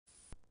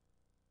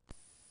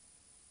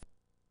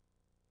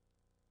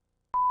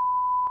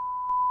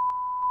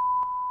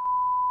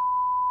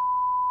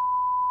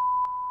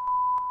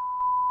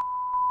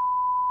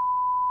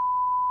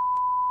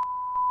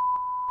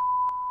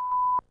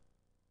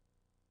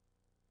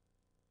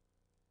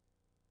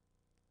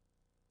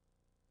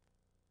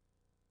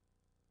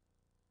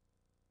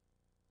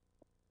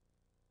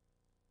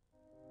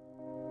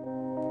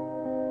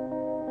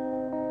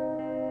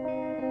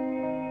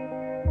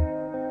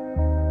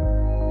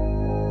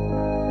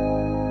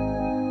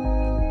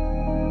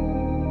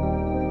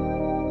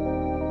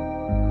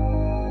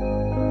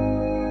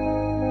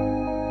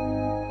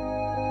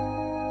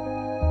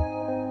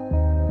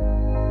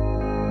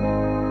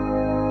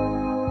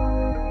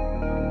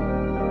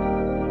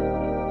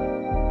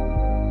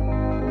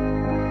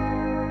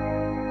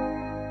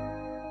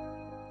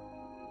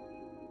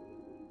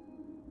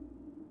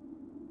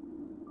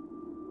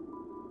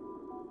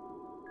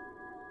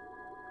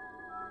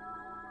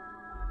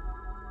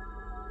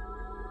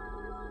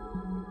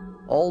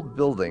All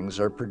buildings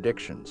are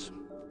predictions.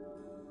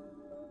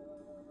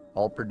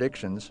 All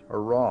predictions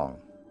are wrong.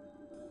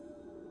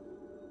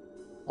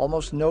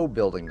 Almost no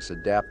buildings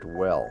adapt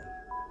well.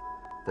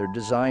 They're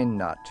designed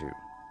not to,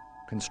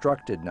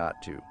 constructed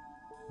not to,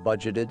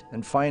 budgeted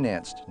and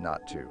financed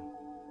not to,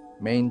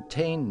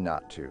 maintained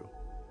not to,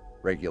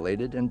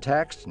 regulated and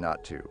taxed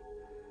not to,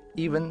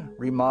 even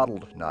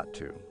remodeled not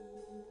to.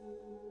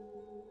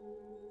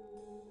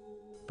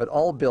 But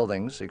all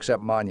buildings,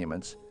 except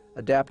monuments,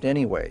 adapt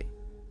anyway,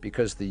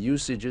 because the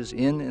usages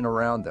in and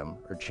around them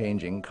are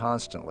changing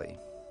constantly.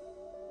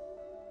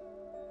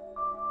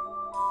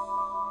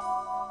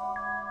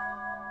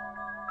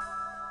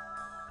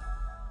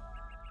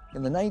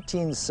 In the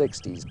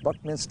 1960s,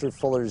 Buckminster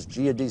Fuller's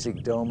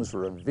geodesic domes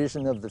were a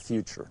vision of the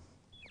future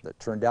that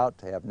turned out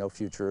to have no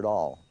future at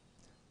all.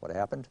 What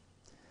happened?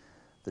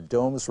 The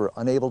domes were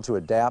unable to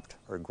adapt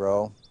or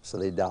grow, so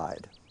they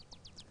died.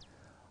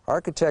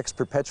 Architects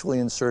perpetually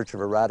in search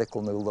of a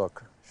radical new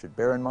look should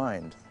bear in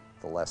mind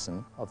the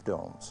lesson of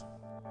domes.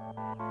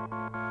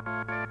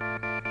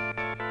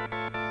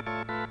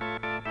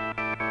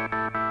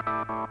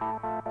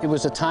 It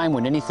was a time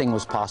when anything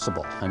was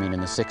possible. I mean, in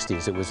the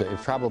 60s, it was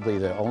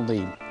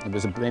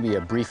maybe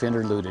a brief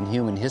interlude in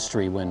human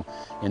history when,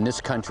 in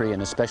this country,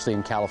 and especially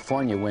in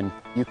California, when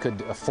you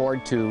could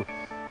afford to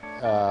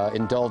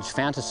indulge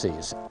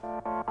fantasies.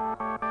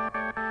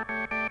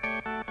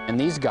 And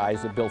these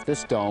guys that built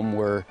this dome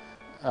were,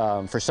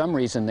 for some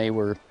reason, they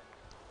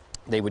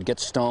would get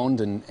stoned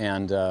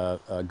and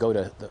go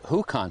to the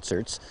Who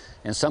concerts,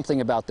 and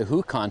something about the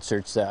Who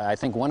concerts, I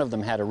think one of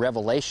them had a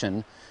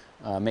revelation,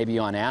 maybe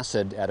on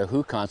acid at a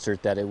Who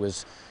concert, that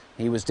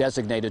he was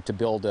designated to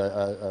build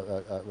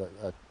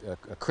a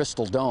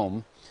crystal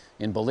dome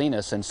in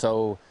Bolinas, and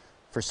so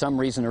for some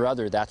reason or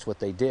other that's what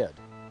they did.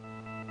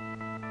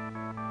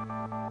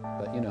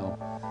 But you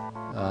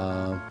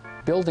know,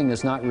 building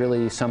is not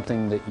really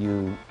something that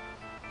you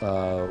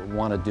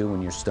want to do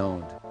when you're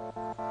stoned.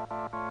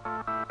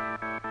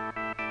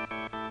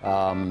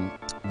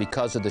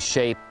 Because of the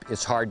shape,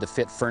 it's hard to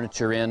fit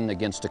furniture in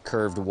against a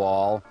curved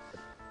wall.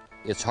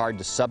 It's hard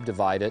to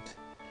subdivide it.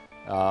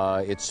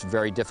 It's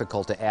very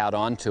difficult to add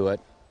on to it.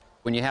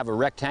 When you have a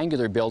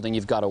rectangular building,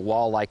 you've got a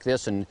wall like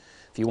this, and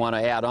if you want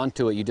to add on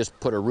to it, you just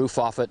put a roof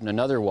off it and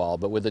another wall.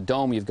 But with a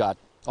dome, you've got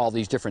all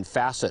these different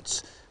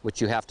facets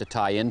which you have to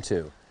tie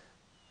into.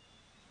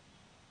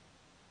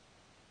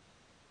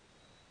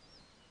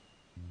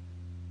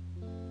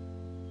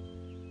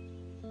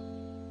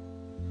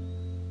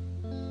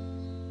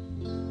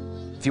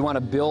 If you want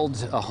to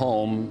build a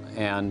home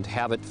and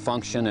have it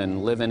function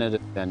and live in it,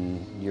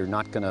 then you're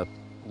not going to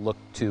look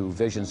to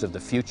visions of the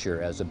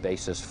future as a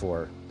basis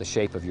for the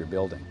shape of your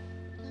building.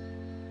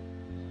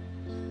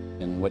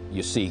 And what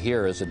you see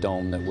here is a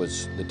dome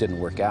that didn't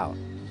work out.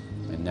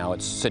 And now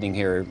it's sitting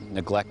here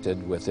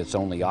neglected with its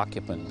only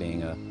occupant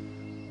being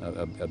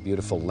a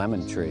beautiful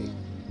lemon tree.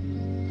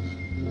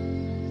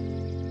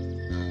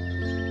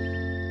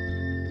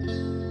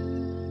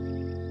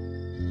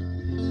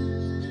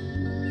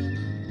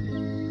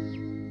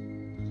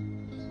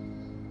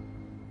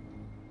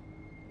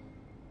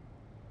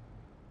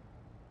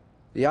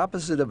 The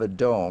opposite of a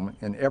dome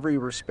in every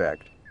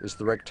respect is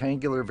the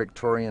rectangular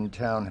Victorian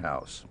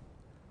townhouse.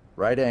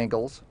 Right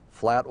angles,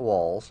 flat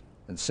walls,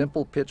 and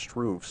simple pitched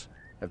roofs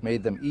have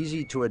made them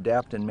easy to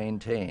adapt and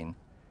maintain,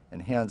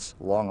 and hence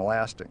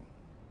long-lasting.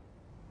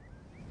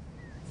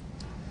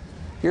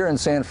 Here in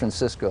San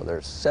Francisco,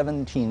 there's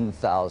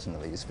 17,000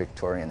 of these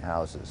Victorian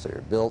houses.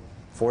 They're built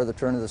before the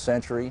turn of the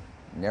century,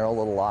 narrow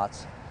little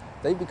lots.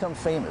 They've become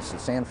famous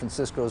as San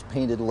Francisco's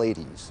painted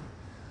ladies.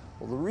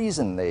 Well, the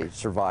reason they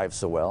survived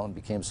so well and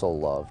became so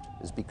loved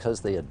is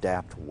because they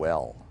adapt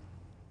well.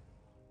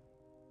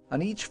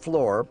 On each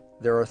floor,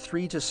 there are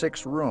 3 to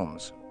 6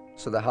 rooms,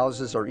 so the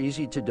houses are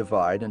easy to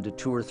divide into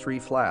 2 or 3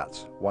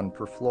 flats, 1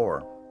 per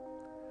floor.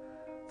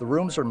 The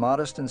rooms are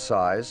modest in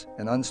size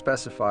and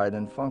unspecified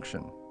in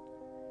function.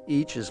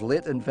 Each is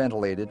lit and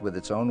ventilated with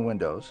its own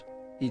windows,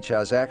 each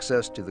has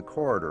access to the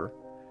corridor,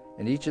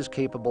 and each is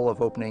capable of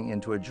opening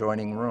into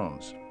adjoining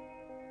rooms.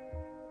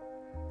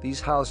 These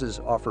houses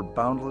offer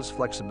boundless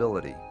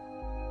flexibility.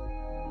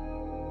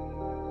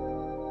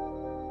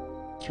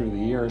 Through the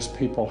years,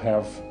 people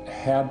have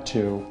had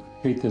to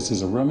treat this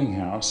as a rooming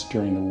house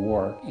during the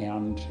war,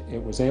 and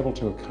it was able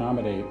to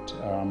accommodate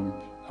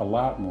a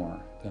lot more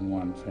than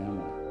one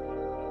family.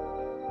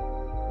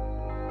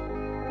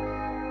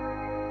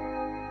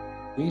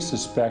 We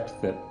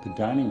suspect that the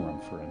dining room,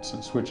 for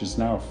instance, which is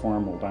now a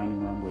formal dining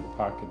room with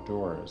pocket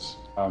doors,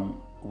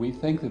 we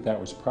think that that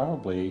was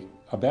probably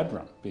a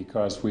bedroom,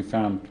 because we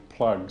found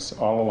plugs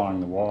all along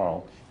the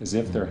wall as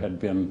if there had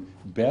been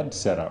beds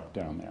set up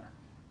down there,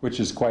 which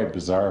is quite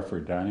bizarre for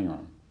a dining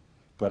room.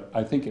 But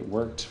I think it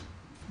worked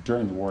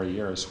during the war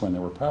years when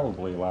there were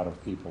probably a lot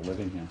of people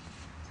living here.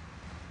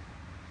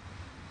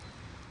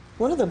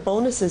 One of the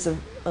bonuses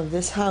of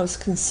this house,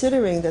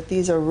 considering that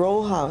these are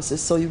row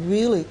houses, so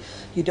you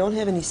don't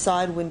have any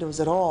side windows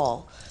at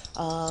all,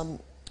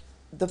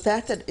 the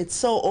fact that it's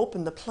so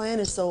open, the plan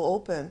is so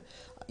open,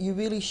 you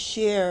really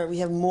share. We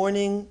have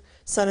morning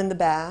sun in the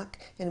back,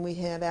 and we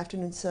have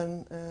afternoon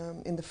sun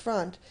in the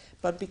front.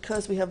 But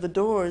because we have the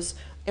doors,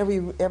 every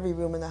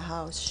room in the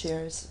house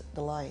shares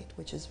the light,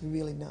 which is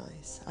really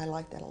nice. I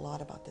like that a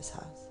lot about this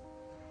house.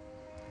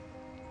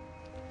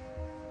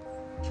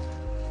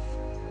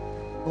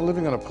 Well,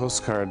 living on a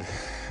postcard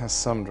has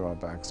some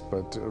drawbacks,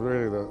 but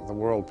really the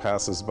world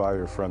passes by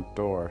your front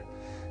door.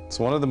 It's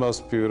one of the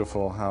most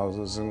beautiful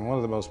houses in one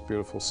of the most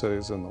beautiful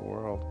cities in the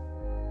world.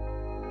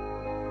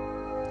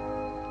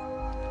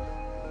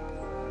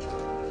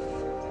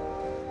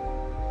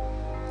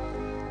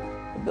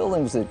 The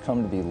buildings that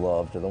come to be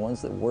loved are the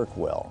ones that work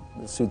well,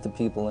 that suit the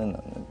people in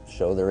them, and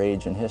show their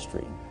age and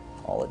history.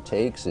 All it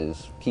takes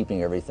is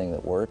keeping everything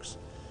that works,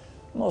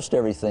 most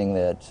everything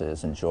that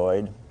is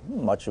enjoyed,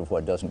 much of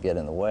what doesn't get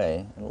in the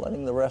way, and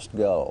letting the rest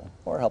go,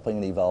 or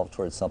helping it evolve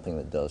towards something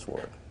that does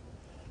work.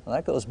 And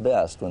that goes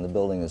best when the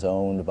building is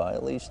owned by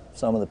at least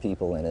some of the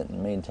people in it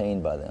and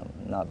maintained by them,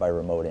 not by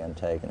remote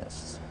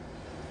antagonists.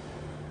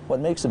 What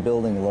makes a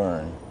building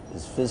learn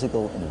is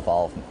physical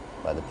involvement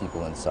by the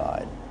people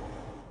inside.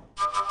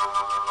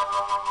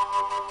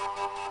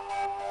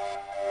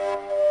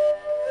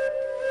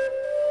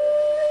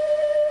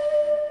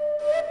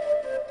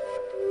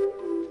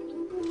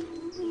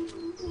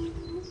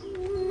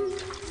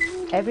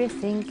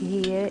 Everything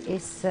here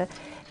is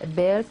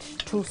built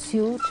to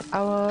suit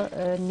our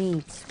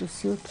needs, to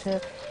suit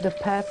the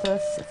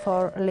purpose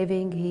for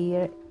living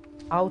here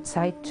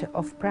outside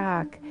of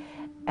Prague.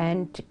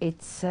 And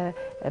it's a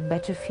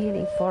better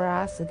feeling for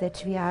us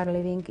that we are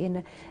living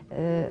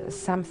in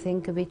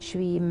something which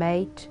we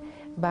made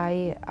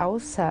by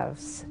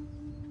ourselves.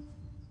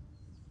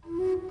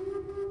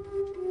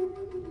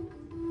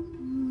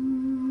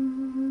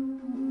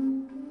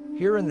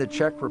 Here in the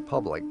Czech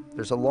Republic,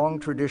 there's a long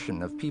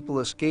tradition of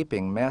people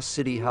escaping mass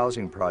city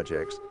housing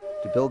projects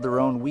to build their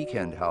own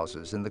weekend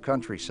houses in the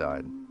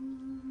countryside.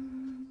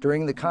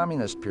 During the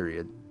communist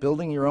period,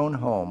 building your own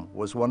home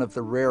was one of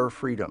the rare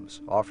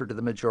freedoms offered to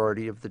the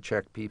majority of the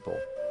Czech people.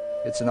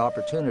 It's an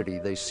opportunity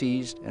they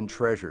seized and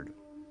treasured.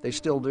 They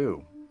still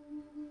do.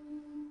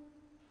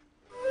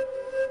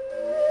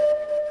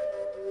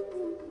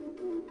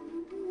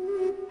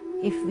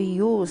 If we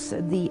use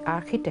the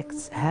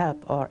architect's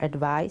help or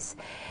advice,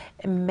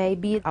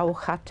 maybe our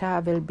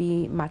chata will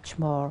be much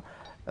more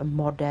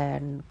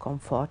modern,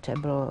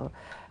 comfortable,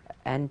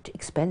 and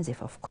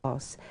expensive, of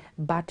course.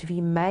 But we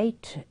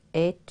made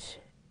it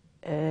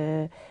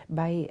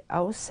by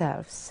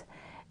ourselves,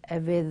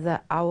 with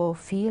our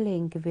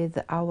feeling,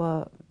 with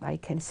our, I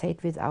can say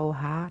it, with our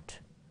heart.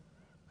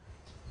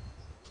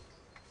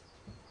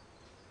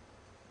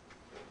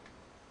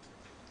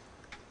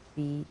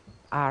 We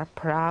are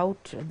proud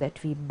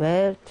that we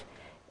built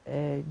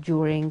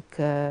during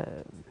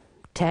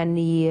 10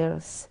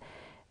 years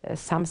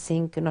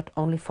something not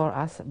only for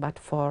us but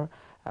for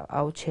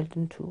our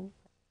children too.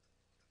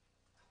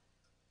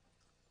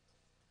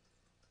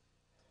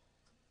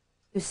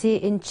 You see,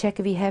 in Czech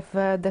we have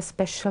the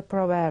special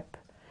proverb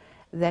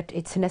that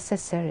it's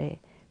necessary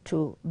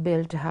to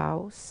build a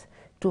house,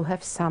 to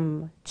have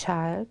some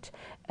child,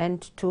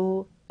 and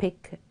to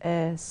pick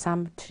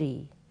some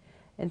tree.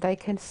 And I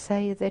can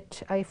say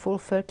that I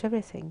fulfilled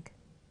everything.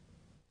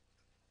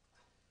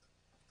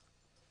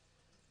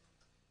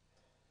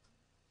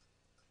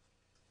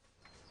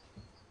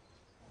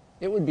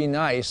 It would be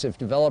nice if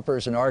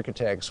developers and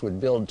architects would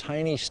build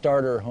tiny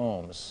starter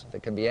homes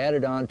that can be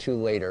added on to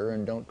later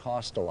and don't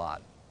cost a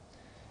lot.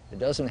 It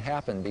doesn't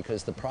happen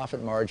because the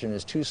profit margin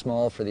is too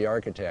small for the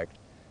architect,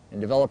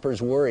 and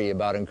developers worry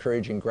about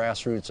encouraging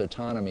grassroots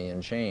autonomy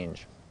and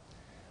change.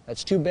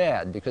 That's too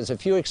bad, because a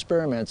few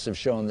experiments have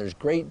shown there's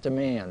great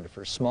demand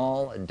for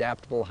small,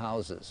 adaptable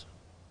houses.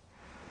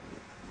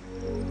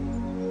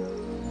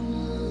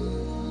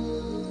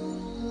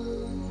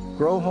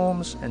 Grow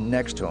Homes and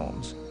Next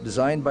Homes,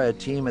 designed by a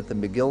team at the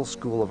McGill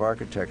School of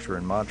Architecture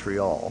in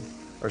Montreal,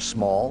 are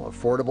small,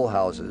 affordable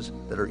houses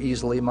that are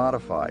easily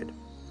modified.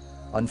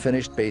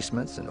 Unfinished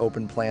basements and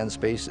open-plan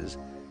spaces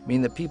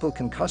mean that people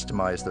can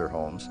customize their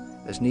homes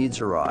as needs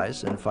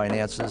arise and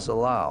finances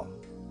allow.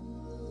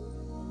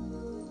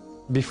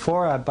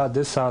 Before I bought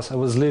this house, I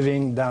was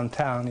living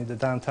downtown, in the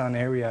downtown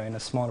area, in a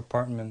small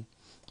apartment,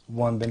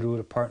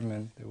 one-bedroom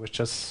apartment. It was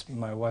just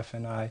my wife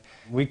and I.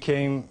 We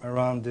came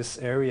around this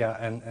area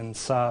and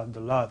saw the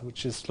lot,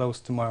 which is close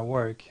to my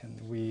work,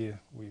 and we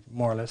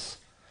more or less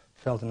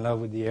fell in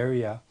love with the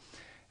area,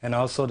 and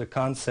also the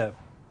concept.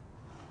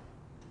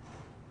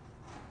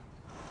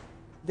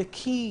 The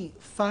key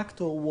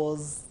factor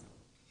was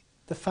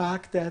the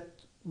fact that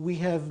we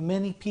have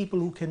many people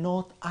who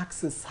cannot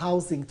access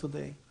housing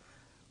today.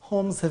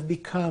 Homes have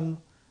become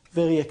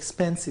very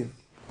expensive.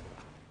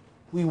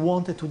 We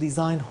wanted to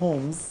design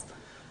homes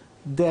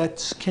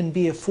that can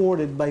be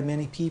afforded by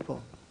many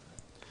people.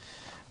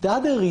 The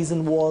other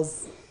reason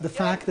was the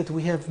fact that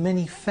we have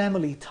many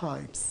family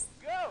types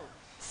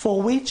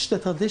for which the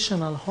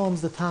traditional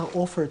homes that are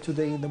offered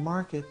today in the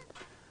market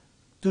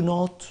do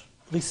not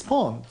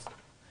respond.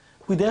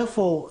 We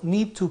therefore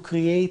need to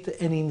create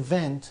and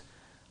invent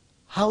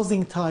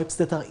housing types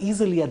that are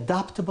easily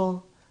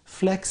adaptable,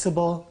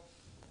 flexible,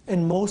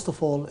 and most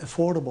of all,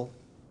 affordable.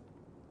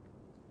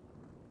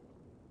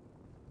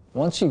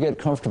 Once you get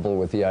comfortable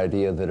with the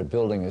idea that a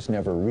building is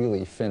never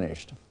really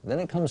finished, then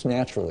it comes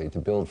naturally to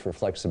build for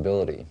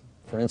flexibility.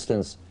 For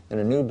instance, in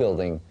a new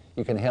building,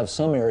 you can have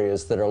some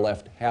areas that are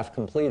left half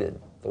completed,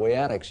 the way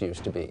attics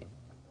used to be.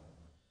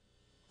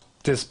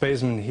 This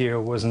basement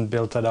here wasn't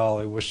built at all.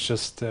 It was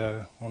just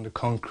on the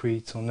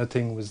concrete, so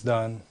nothing was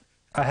done.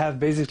 I have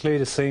basically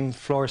the same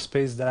floor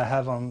space that I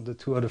have on the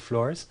two other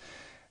floors,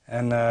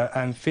 and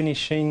I'm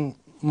finishing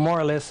more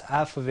or less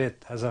half of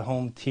it as a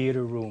home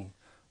theater room.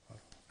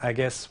 I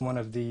guess one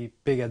of the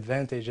big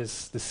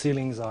advantages, the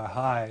ceilings are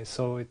high,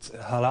 so it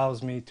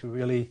allows me to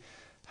really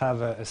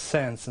have a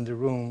sense in the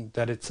room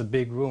that it's a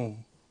big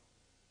room.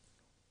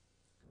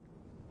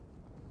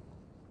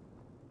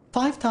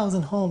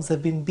 5,000 homes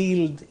have been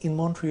built in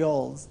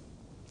Montreal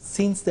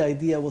since the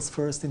idea was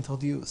first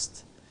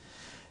introduced.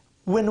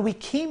 When we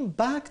came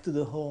back to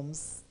the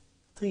homes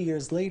 3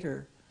 years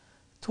later,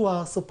 to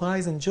our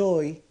surprise and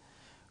joy,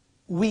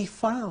 we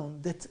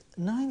found that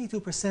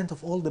 92%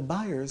 of all the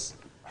buyers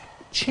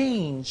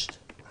changed,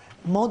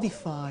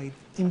 modified,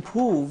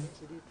 improved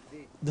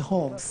the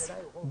homes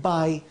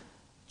by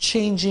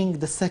changing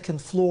the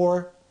second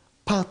floor,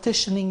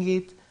 partitioning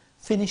it,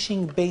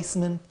 finishing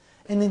basement,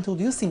 and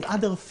introducing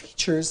other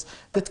features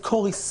that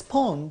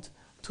correspond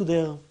to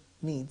their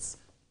needs.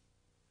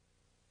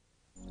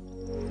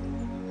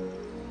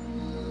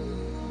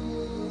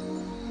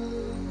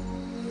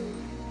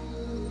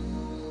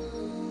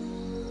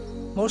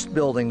 Most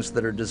buildings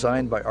that are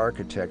designed by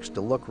architects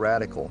to look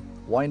radical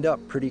wind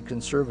up pretty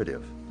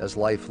conservative as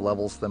life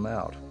levels them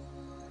out.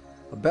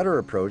 A better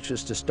approach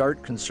is to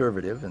start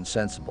conservative and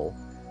sensible,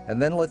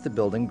 and then let the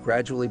building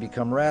gradually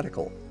become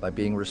radical by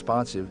being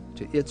responsive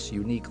to its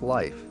unique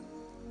life.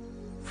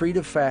 Freed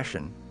of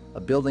fashion,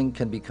 a building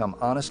can become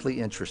honestly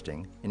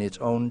interesting in its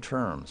own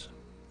terms.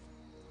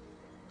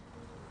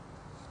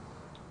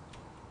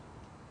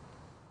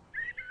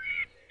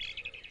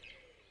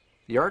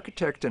 The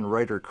architect and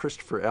writer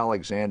Christopher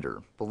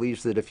Alexander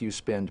believes that if you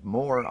spend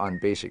more on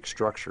basic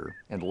structure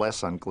and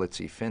less on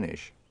glitzy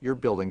finish, your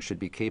building should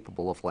be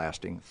capable of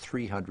lasting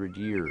 300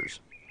 years.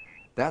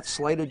 That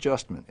slight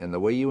adjustment in the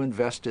way you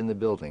invest in the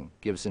building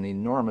gives an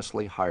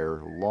enormously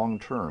higher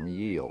long-term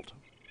yield.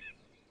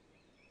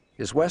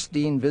 His West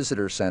Dean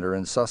Visitor Center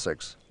in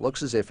Sussex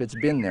looks as if it's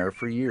been there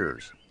for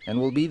years and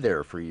will be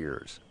there for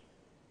years.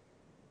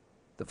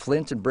 The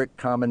flint and brick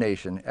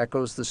combination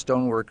echoes the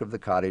stonework of the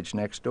cottage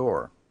next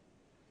door.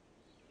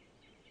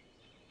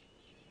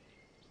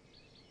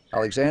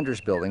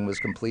 Alexander's building was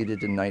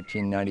completed in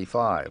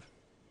 1995,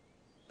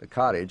 the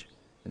cottage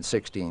in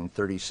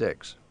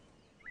 1636.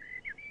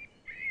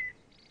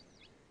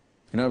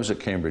 You know, I was at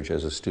Cambridge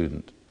as a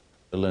student.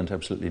 I learned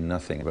absolutely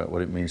nothing about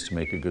what it means to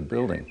make a good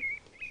building.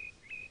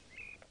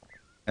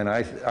 And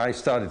I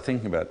started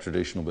thinking about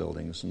traditional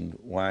buildings and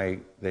why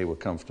they were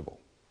comfortable.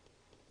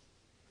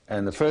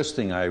 And the first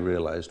thing I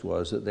realized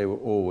was that they were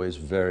always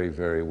very,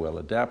 very well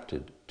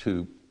adapted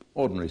to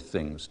ordinary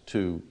things,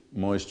 to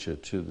moisture,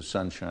 to the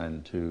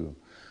sunshine, to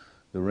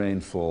the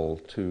rainfall,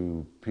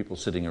 to people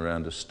sitting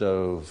around a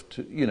stove,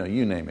 to, you know,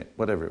 you name it,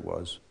 whatever it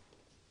was.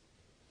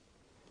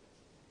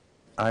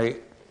 I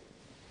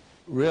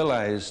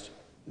realized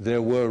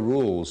there were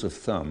rules of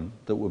thumb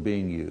that were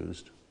being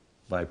used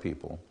by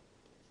people.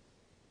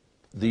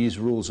 These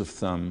rules of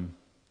thumb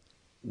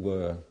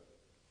were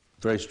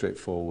very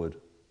straightforward.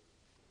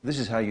 This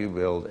is how you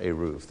build a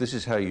roof. This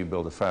is how you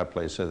build a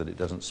fireplace so that it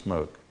doesn't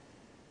smoke.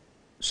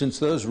 Since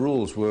those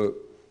rules were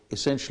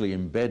essentially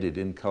embedded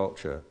in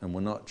culture and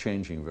were not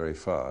changing very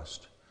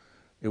fast,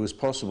 it was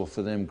possible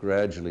for them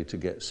gradually to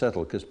get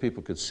settled because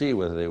people could see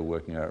whether they were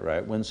working out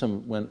right.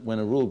 When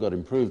a rule got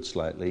improved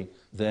slightly,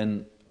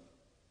 then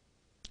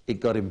it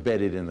got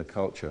embedded in the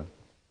culture.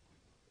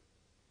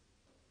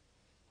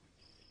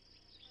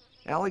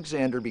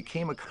 Alexander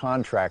became a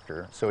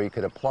contractor so he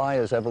could apply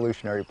his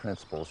evolutionary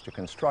principles to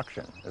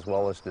construction as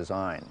well as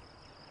design.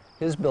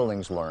 His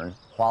buildings learn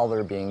while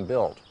they're being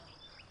built.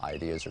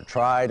 Ideas are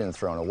tried and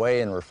thrown away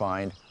and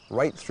refined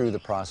right through the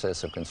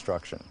process of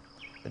construction.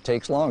 It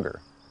takes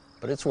longer,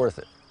 but it's worth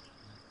it.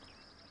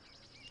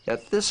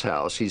 At this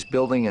house he's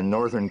building in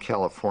Northern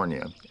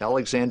California,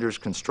 Alexander's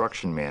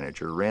construction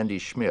manager, Randy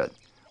Schmidt,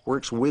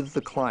 works with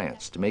the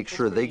clients to make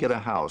sure they get a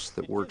house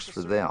that works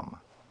for them.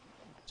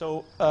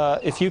 So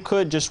if you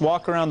could just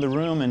walk around the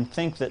room and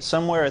think that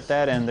somewhere at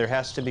that end there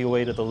has to be a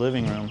way to the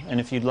living room, and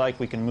if you'd like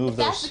we can move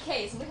those. That's the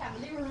case. We have a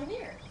living room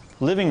here.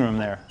 Living room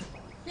there.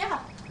 Yeah.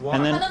 Why?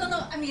 And then,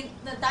 no. I mean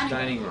the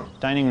dining room.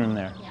 Dining room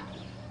there. Yeah.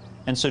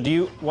 And so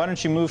why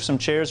don't you move some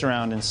chairs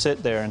around and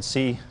sit there and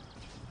see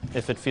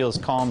if it feels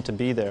calm to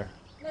be there.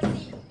 Let's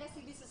see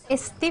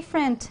it's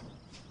different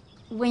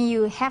when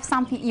you have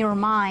something in your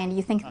mind,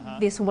 you think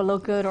this will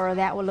look good or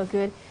that will look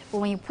good, but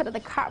when you put the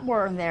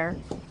cardboard in there,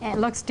 it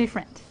looks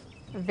different,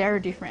 very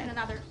different.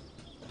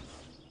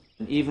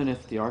 And even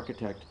if the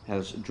architect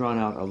has drawn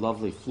out a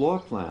lovely floor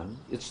plan,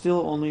 it's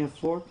still only a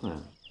floor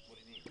plan.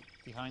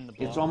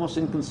 It's almost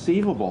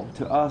inconceivable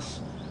to us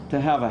to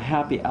have a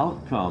happy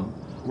outcome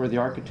where the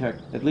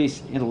architect, at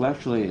least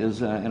intellectually,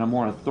 is in a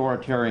more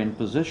authoritarian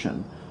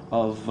position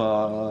of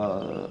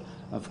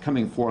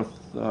coming forth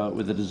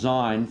with a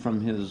design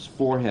from his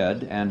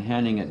forehead and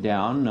handing it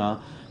down,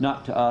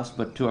 not to us,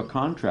 but to a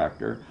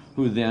contractor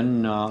who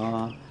then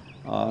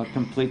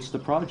completes the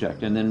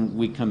project. And then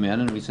we come in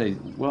and we say,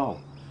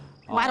 well,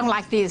 I don't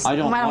like this. I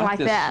don't like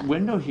this that.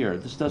 window here.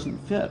 This doesn't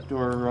fit,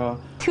 or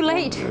too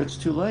late. Or it's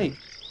too late.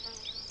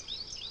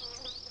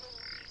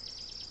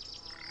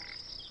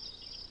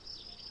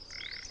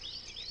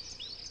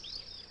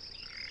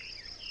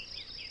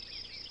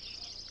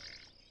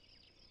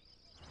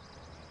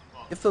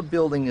 If a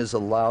building is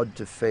allowed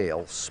to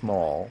fail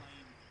small,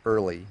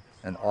 early,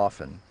 and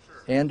often,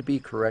 and be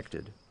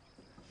corrected,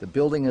 the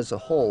building as a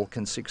whole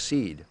can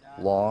succeed,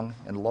 long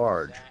and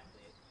large.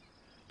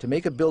 To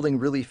make a building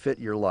really fit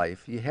your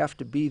life, you have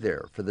to be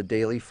there for the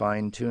daily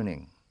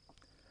fine-tuning.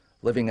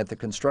 Living at the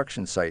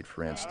construction site,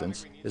 for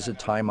instance, is a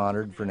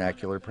time-honored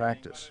vernacular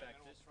practice.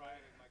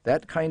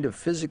 That kind of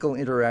physical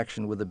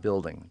interaction with a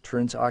building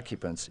turns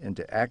occupants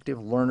into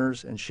active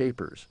learners and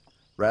shapers,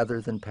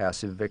 rather than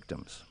passive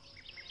victims.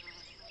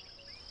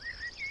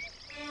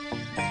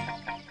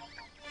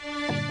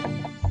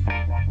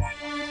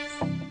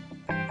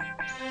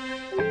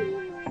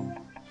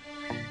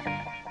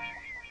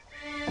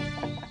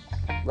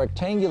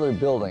 Rectangular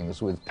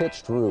buildings with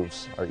pitched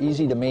roofs are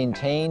easy to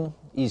maintain,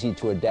 easy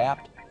to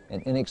adapt,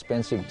 and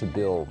inexpensive to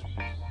build.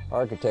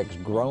 Architects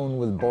groan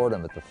with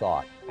boredom at the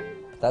thought.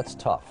 But that's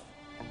tough.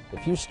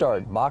 If you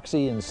start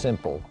boxy and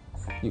simple,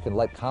 you can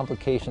let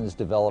complications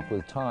develop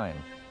with time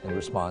in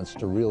response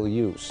to real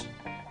use.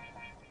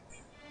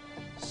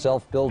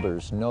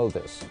 Self-builders know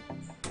this.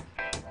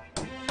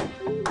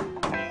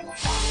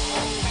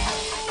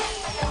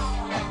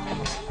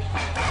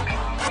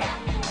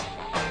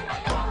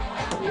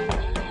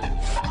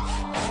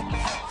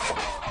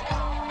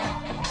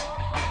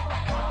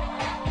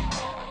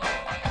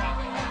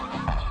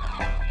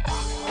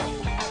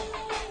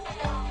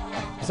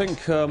 I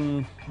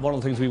think one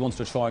of the things we wanted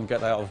to try and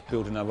get out of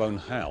building our own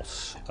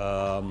house,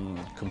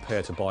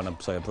 compared to buying,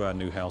 say, a brand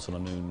new house on a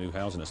new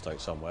housing estate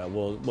somewhere,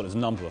 well, there's a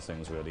number of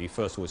things really.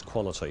 First of all, is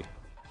quality.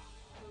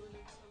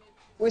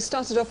 We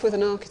started off with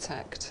an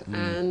architect,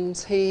 and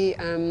he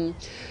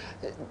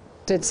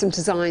did some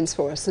designs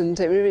for us, and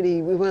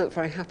we weren't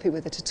very happy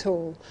with it at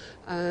all.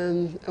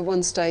 At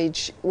one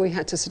stage we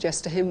had to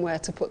suggest to him where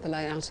to put the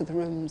layout of the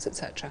rooms,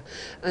 etc.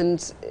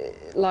 And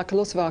like a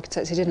lot of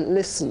architects, he didn't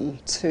listen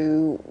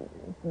to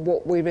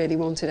what we really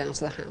wanted out of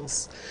the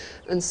house.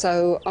 And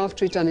so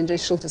after we'd done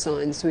initial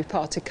designs, we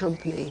parted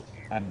company.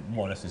 And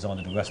more or less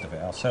designed the rest of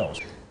it ourselves.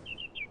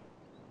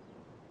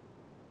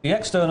 The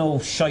external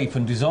shape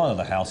and design of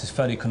the house is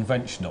fairly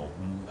conventional,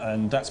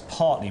 and that's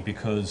partly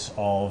because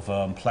of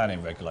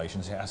planning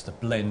regulations. It has to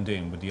blend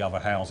in with the other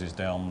houses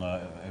down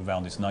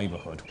around this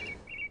neighbourhood.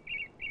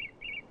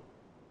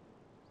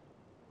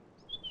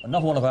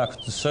 Another one of our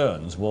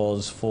concerns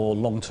was for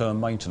long-term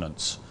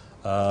maintenance.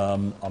 I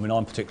mean,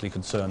 I'm particularly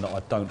concerned that I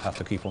don't have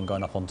to keep on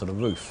going up onto the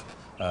roof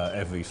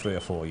every 3 or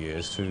 4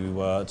 years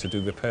to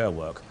do repair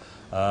work.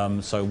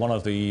 So one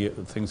of the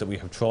things that we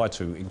have tried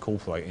to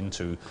incorporate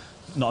into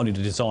not only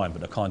the design but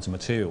the kinds of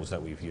materials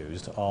that we've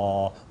used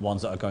are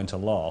ones that are going to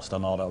last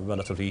and are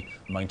relatively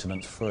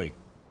maintenance-free.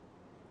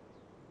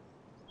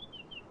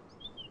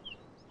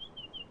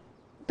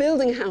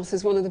 Building a house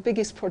is one of the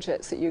biggest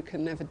projects that you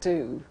can ever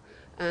do,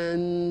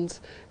 and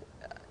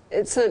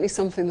it's certainly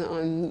something that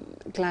I'm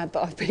glad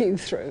that I've been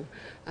through.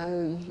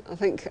 I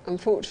think,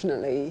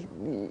 unfortunately,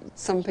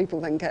 some people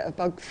then get a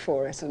bug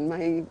for it and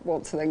may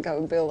want to then go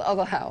and build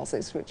other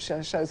houses, which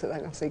shows that they're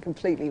obviously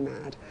completely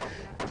mad.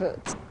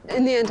 But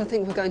in the end, I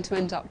think we're going to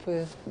end up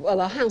with,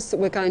 well, a house that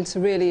we're going to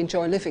really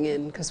enjoy living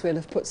in because we'll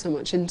have put so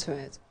much into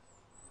it.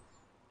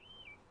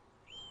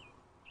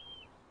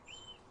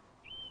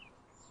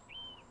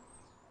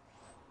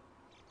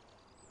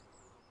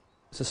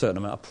 There's a certain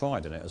amount of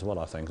pride in it as well,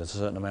 I think. There's a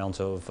certain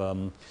amount of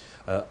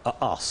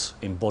us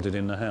embodied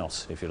in the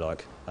house, if you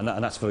like, and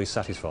that's very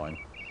satisfying.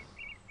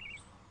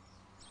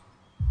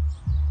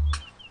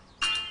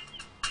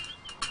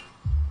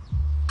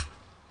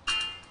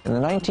 In the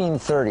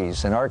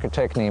 1930s, an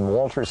architect named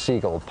Walter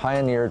Siegel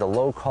pioneered a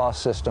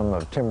low-cost system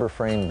of timber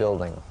frame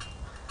building.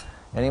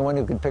 Anyone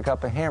who could pick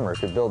up a hammer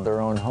could build their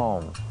own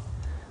home.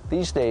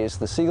 These days,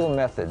 the Siegel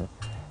method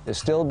is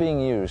still being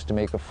used to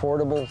make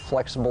affordable,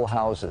 flexible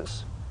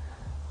houses.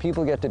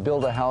 People get to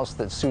build a house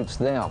that suits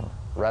them,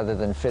 rather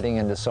than fitting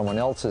into someone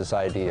else's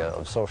idea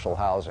of social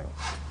housing.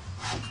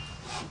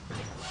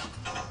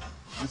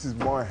 This is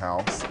my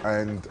house,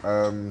 and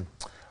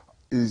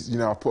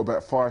I've put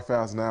about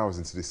 5,000 hours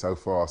into this so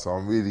far, so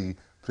I'm really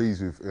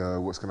pleased with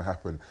what's going to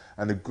happen.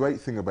 And the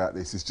great thing about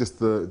this is just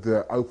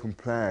the open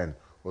plan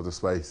of the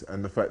space,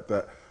 and the fact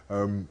that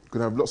Going to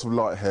have lots of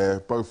light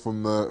here, both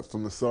from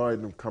the side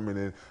and coming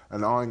in,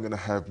 and I'm going to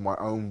have my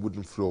own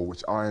wooden floor,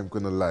 which I am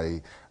going to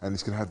lay, and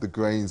it's going to have the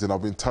grains, and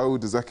I've been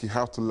told exactly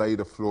how to lay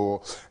the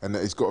floor, and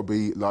that it's got to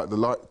be like the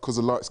light, because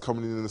the light's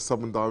coming in the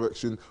southern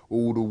direction,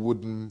 all the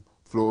wooden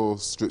floor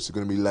strips are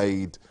going to be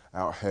laid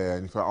out here,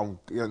 and in fact I'm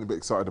getting a bit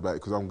excited about it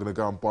because I'm going to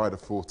go and buy the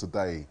floor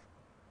today.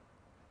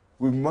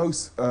 With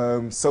most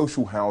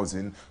social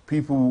housing,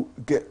 people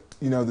get,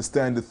 you know, the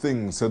standard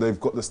things, so they've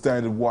got the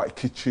standard white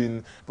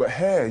kitchen, but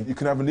here you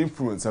can have an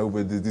influence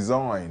over the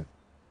design.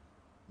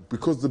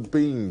 Because the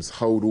beams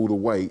hold all the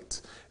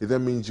weight, it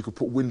then means you can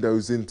put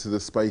windows into the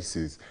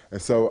spaces.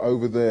 And so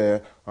over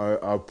there,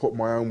 I put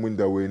my own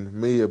window in,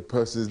 me, a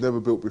person who's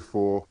never built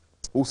before.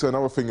 Also,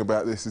 another thing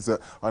about this is that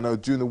I know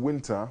during the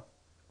winter,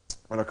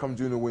 when I come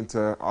during the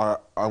winter,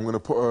 I'm going to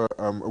put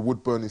a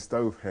wood-burning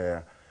stove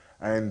here,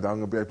 and I'm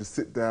going to be able to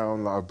sit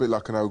down like a bit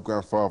like an old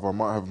grandfather. I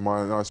might have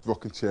my nice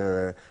rocking chair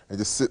here and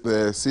just sit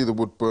there, see the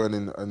wood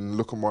burning and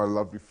look at my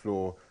lovely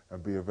floor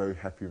and be a very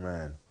happy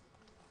man.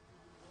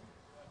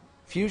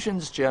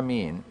 Fusion's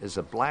Jameen is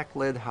a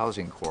black-led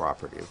housing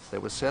cooperative that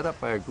was set up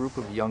by a group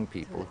of young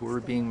people who were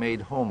being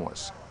made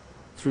homeless.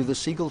 Through the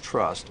Siegel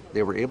Trust,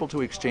 they were able to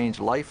exchange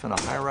life in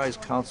a high-rise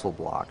council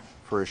block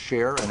for a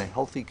share in a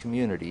healthy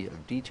community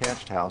of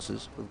detached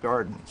houses with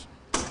gardens.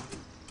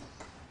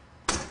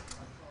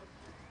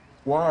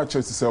 Why I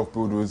chose to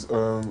self-build was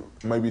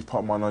maybe it's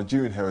part of my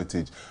Nigerian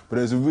heritage, but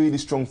there's a really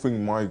strong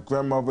thing. My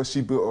grandmother,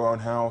 she built her own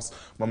house.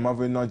 My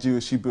mother in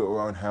Nigeria, she built her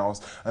own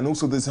house. And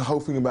also there's a whole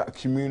thing about a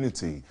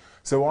community.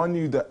 So I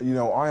knew that, you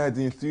know, I had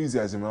the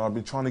enthusiasm and I've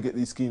been trying to get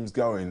these schemes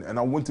going, and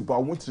I wanted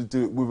to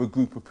do it with a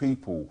group of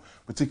people,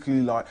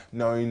 particularly like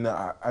knowing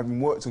that having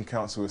worked on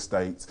council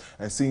estates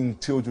and seeing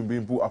children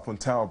being brought up on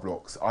tower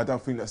blocks, I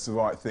don't think that's the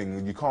right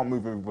thing. You can't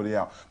move everybody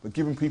out, but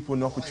giving people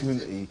an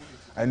opportunity.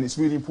 And it's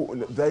really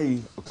important that they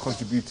are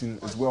contributing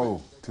as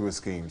well to a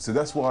scheme. So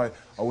that's why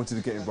I wanted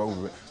to get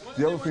involved with it.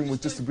 The other thing was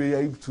just to be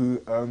able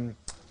to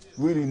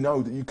really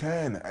know that you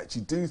can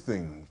actually do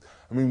things.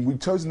 I mean, we've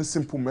chosen a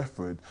simple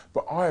method,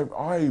 but I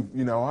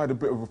had a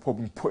bit of a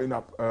problem putting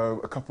up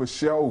a couple of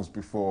shelves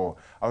before.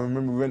 I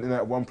remember renting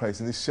out one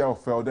place and this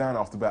shelf fell down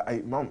after about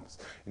 8 months,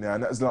 you know,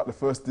 and that was like the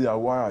first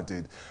DIY I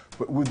did.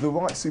 But with the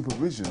right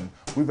supervision,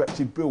 we've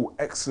actually built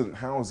excellent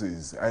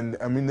houses, and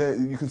I mean,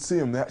 you can see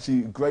them, they're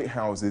actually great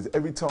houses.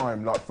 Every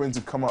time, like, friends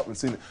have come up and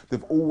seen it,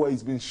 they've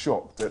always been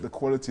shocked at the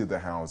quality of the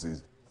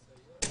houses.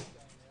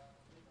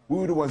 We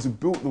were the ones who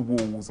built the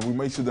walls, and we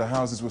made sure the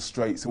houses were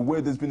straight. So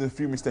where there's been a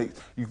few mistakes,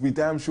 you can be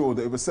damn sure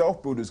that if a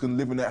self-builder is going to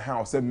live in that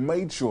house, they've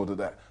made sure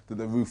that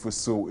the roof was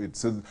sorted.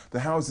 So the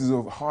houses are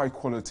of high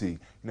quality, you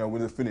know, when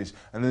they're finished.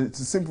 And it's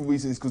a simple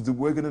reason, is because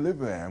we're going to live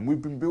there, and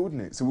we've been building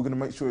it, so we're going to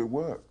make sure it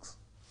works.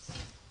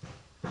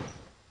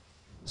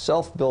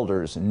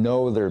 Self-builders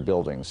know their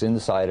buildings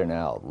inside and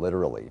out,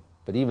 literally,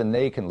 but even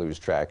they can lose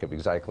track of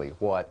exactly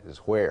what is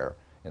where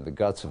in the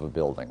guts of a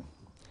building.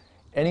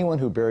 Anyone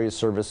who buries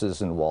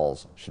services in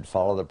walls should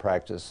follow the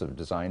practice of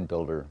design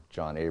builder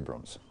John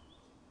Abrams.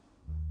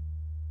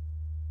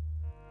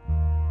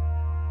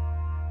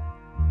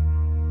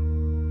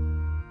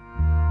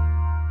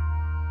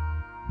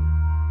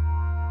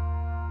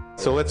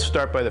 So let's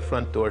start by the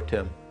front door,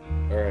 Tim.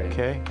 All right.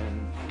 Okay.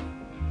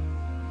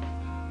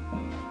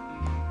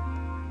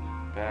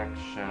 Back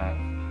shot.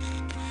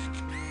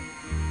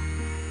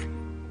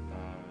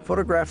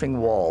 Photographing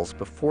walls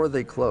before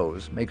they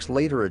close makes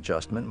later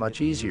adjustment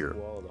much easier.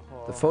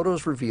 The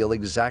photos reveal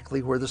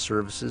exactly where the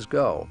services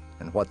go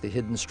and what the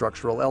hidden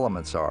structural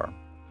elements are.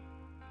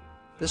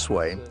 This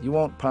way, you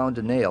won't pound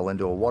a nail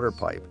into a water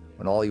pipe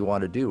when all you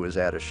want to do is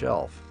add a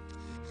shelf.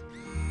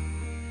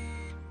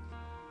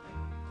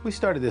 We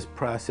started this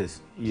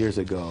process years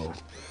ago.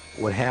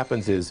 What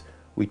happens is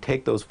we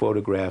take those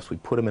photographs, we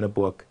put them in a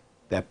book,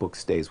 that book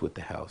stays with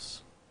the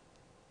house,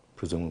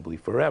 presumably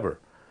forever.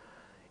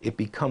 It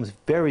becomes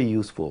very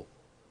useful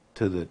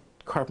to the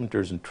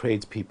carpenters and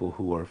tradespeople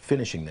who are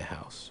finishing the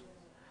house.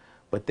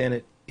 But then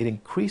it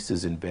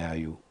increases in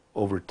value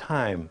over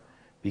time,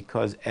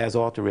 because as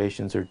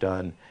alterations are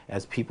done,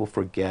 as people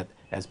forget,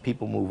 as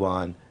people move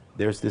on,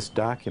 there's this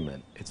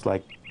document. It's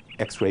like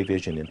X-ray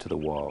vision into the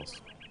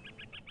walls.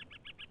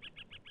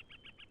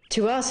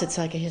 To us, it's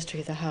like a history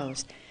of the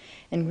house,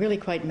 and really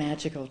quite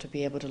magical to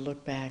be able to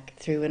look back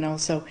through, and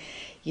also,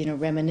 you know,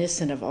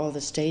 reminiscent of all the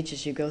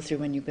stages you go through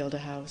when you build a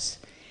house.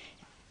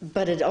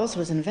 But it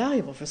also is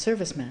invaluable for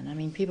servicemen. I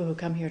mean, people who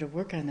come here to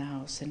work on the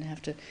house and have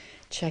to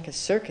check a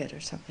circuit or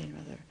something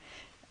or other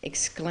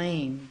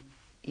exclaim,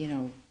 you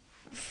know,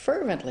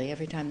 fervently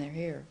every time they're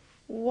here,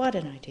 what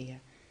an idea.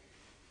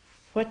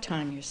 What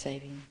time you're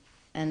saving.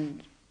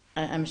 And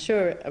I'm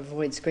sure it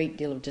avoids a great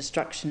deal of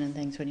destruction and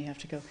things when you have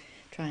to go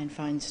try and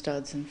find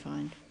studs and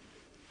find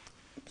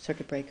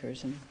circuit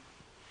breakers and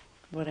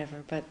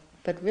whatever, but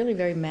really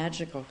very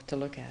magical to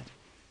look at.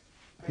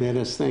 Made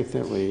us think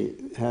that we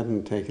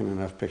hadn't taken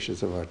enough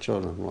pictures of our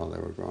children while they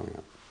were growing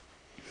up.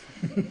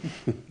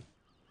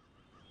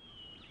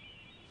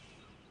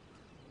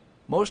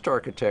 Most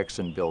architects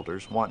and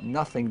builders want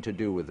nothing to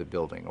do with the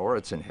building or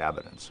its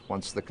inhabitants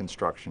once the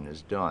construction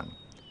is done.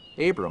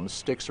 Abrams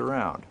sticks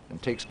around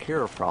and takes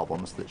care of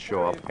problems that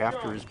show up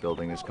after his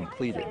building is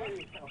completed.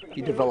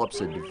 He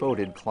develops a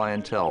devoted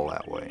clientele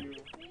that way.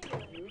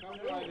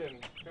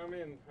 Come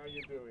in. How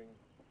you doing?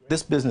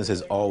 This business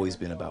has always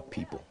been about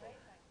people.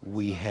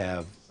 We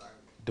have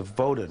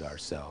devoted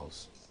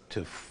ourselves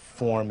to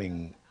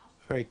forming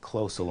very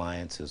close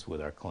alliances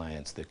with our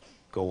clients that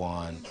go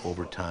on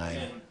over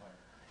time.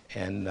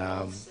 And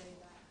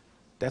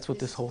that's what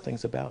this whole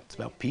thing's about. It's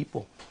about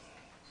people.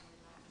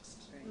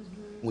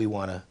 We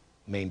want to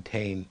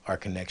maintain our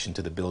connection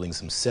to the buildings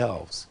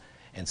themselves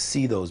and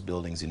see those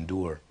buildings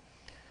endure.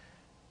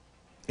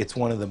 It's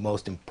one of the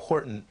most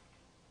important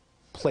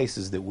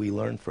places that we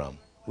learn from.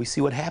 We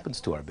see what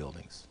happens to our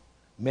buildings.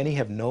 Many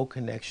have no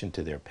connection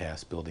to their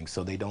past buildings,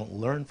 so they don't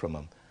learn from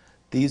them.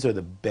 These are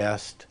the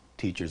best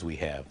teachers we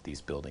have,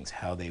 these buildings,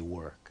 how they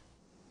work.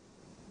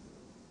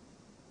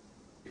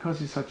 Because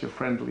he's such a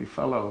friendly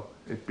fellow,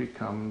 it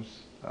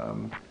becomes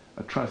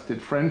a trusted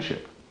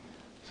friendship.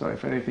 So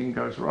if anything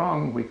goes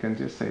wrong, we can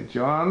just say,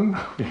 John,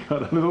 we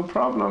got a little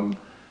problem,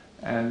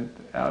 and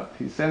out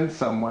he sends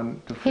someone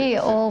to fix it. He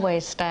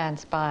always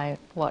stands by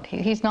what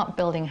he's not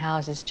building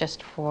houses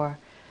just for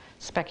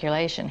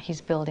speculation.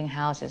 He's building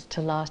houses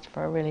to last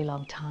for a really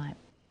long time.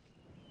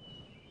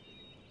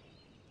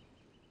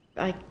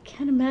 I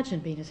can't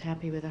imagine being as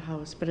happy with a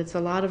house, but it's a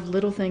lot of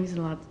little things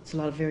and it's a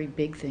lot of very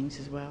big things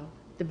as well.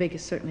 The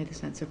biggest, certainly the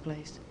sense of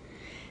place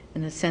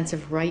and the sense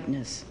of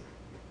rightness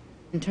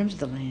in terms of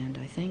the land,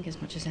 I think, as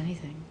much as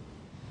anything.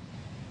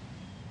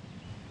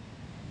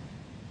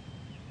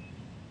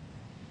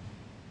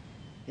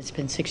 It's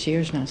been 6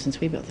 years now since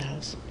we built the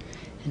house,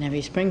 and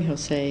every spring he'll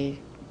say,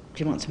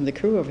 do you want some of the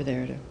crew over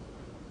there to,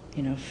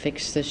 you know,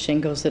 fix the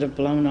shingles that have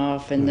blown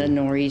off in the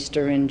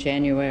nor'easter in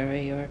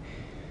January, or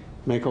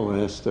Make a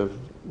list of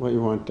what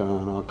you want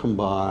done, I'll come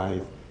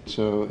by.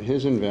 So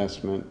his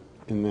investment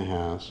in the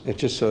house, it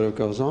just sort of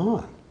goes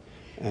on.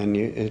 And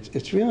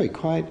it's really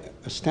quite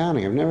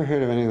astounding. I've never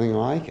heard of anything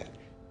like it.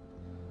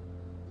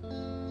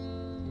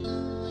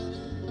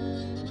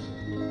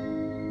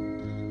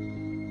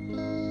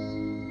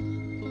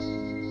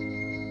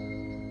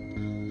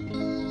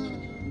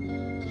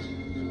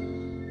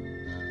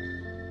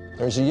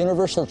 There's a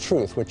universal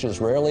truth which is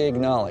rarely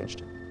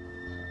acknowledged.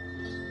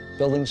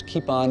 Buildings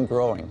keep on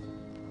growing.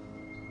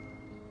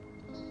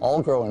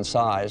 All grow in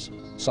size,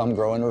 some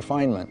grow in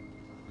refinement.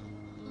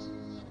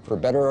 For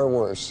better or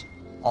worse,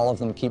 all of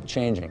them keep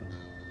changing.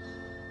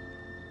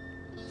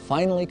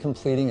 Finally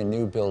completing a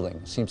new building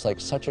seems like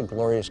such a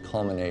glorious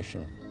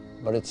culmination,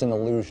 but it's an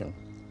illusion.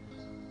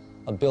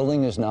 A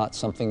building is not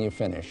something you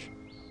finish.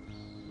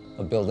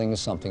 A building is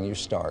something you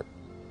start.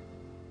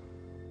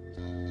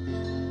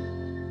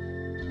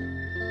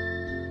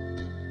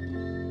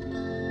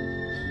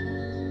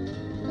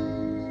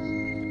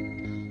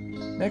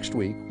 Next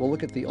week, we'll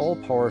look at the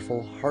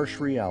all-powerful, harsh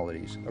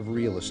realities of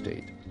real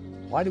estate.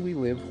 Why do we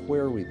live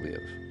where we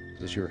live?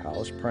 Is your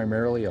house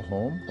primarily a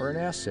home or an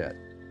asset?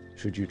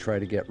 Should you try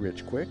to get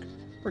rich quick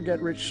or get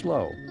rich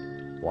slow?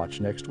 Watch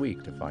next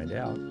week to find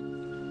out.